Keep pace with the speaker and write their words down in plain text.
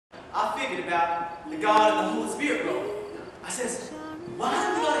thinking about the God and the Holy Spirit role. I says, why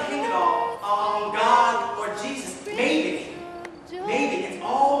do we gotta hang it all on God or Jesus? Maybe it's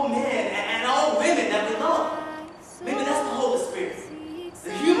all men and all women that we love. Maybe that's the Holy Spirit,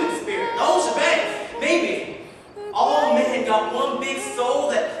 the human spirit, the whole shebang. Maybe all men got one big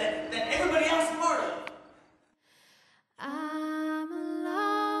soul that everybody else is part of. I'm a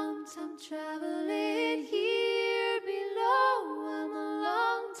long-time traveling here below. I'm a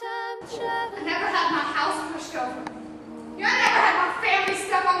long-time traveling. I never had my house pushed over. I never had my family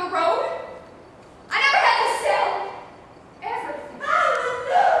stuck on the road. I never had to sell everything.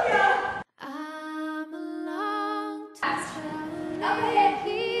 Hallelujah! I'm a long-time traveling Up ahead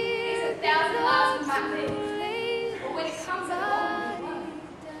here is 1,000 miles from my bed. below. But when it comes to home,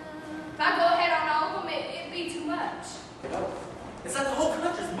 if I go ahead on all of them, it'd be too much. It's like the whole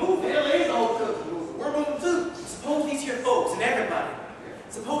country's moving. LA is the whole country moving. We're moving too. Suppose these here folks and everybody,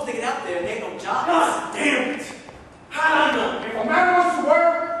 suppose they get out there and they ain't no jobs. God damn it! How do I know? If a man wants to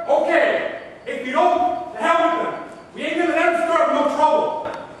work, okay. If you don't, the hell with them. We ain't gonna let them start no trouble.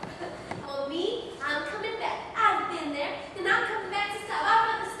 Well, me, I'm coming back. I've been there, and I'm coming back to stop.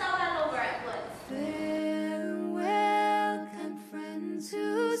 I'm going to stop all over at once. Farewell, kind friends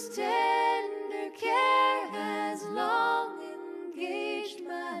whose tender care has long engaged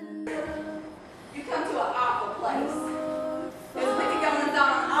my love. You come to an awful place. There's wicked goings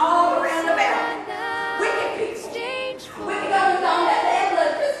on all around about. Wicked people. Wicked goings on that they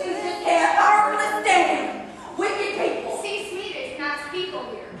blood Christians just can't hardly stand. Wicked people. See, Swedish, nice people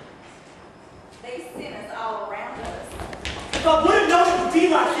here. They sin us all around us. If I would have known it would be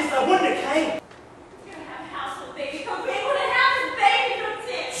like this, I wouldn't have came. You're gonna have a house with baby come in. When a house with baby comes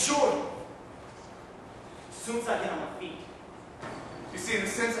in. Sure. As soon as I get on my feet. You see, in a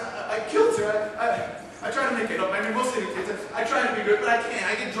sense, I killed her. I try to make it up. I mean, most of the kids, I try to be good, but I can't.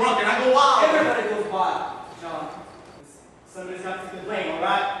 I get drunk and I go wild. Everybody goes wild, John. Somebody's got to blame, all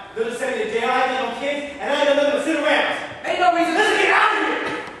right? They'll just send me to jail. I ain't got no kids, and I ain't got nothing to sit around. Ain't no reason. Let's get out of here,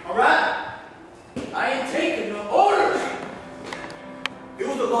 all right? I ain't taking no orders. It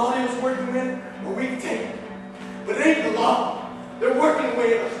was the law they was working with, or we can take it. But it ain't the law. They're working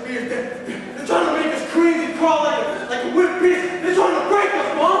away at our spears. They're trying to make us crazy, crawl like a whipped beast. They're trying to break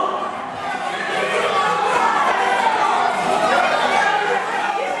us, Mom.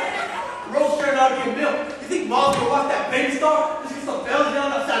 Out of your milk. You think Mom's gonna watch that baby star? There's some bells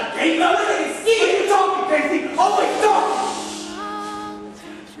down outside the gate. Look at his skin. What are you talking, Casey? Always talking.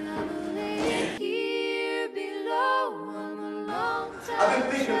 I've been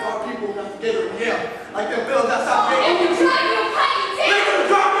thinking if our people got together and yelled like them bells outside the gate. If you try to cut you down. They're gonna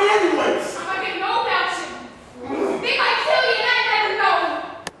drop me anyways. I might get know about you. They might kill you and I never know.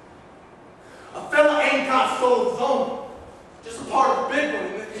 A fella ain't got soul of his own. Just a part of a big one.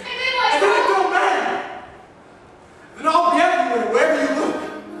 And then it don't matter. Then I'll be everywhere, wherever you look.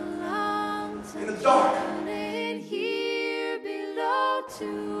 In the dark.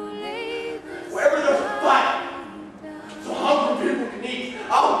 Wherever there's a fight, so hungry people can eat,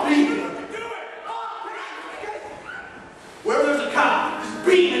 I'll be there. Wherever there's a cop, just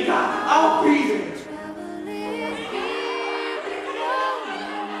beating a guy, I'll be there.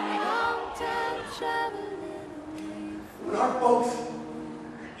 When our folks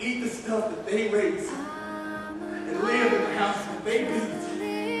eat the stuff that they raise and live in the house that they build,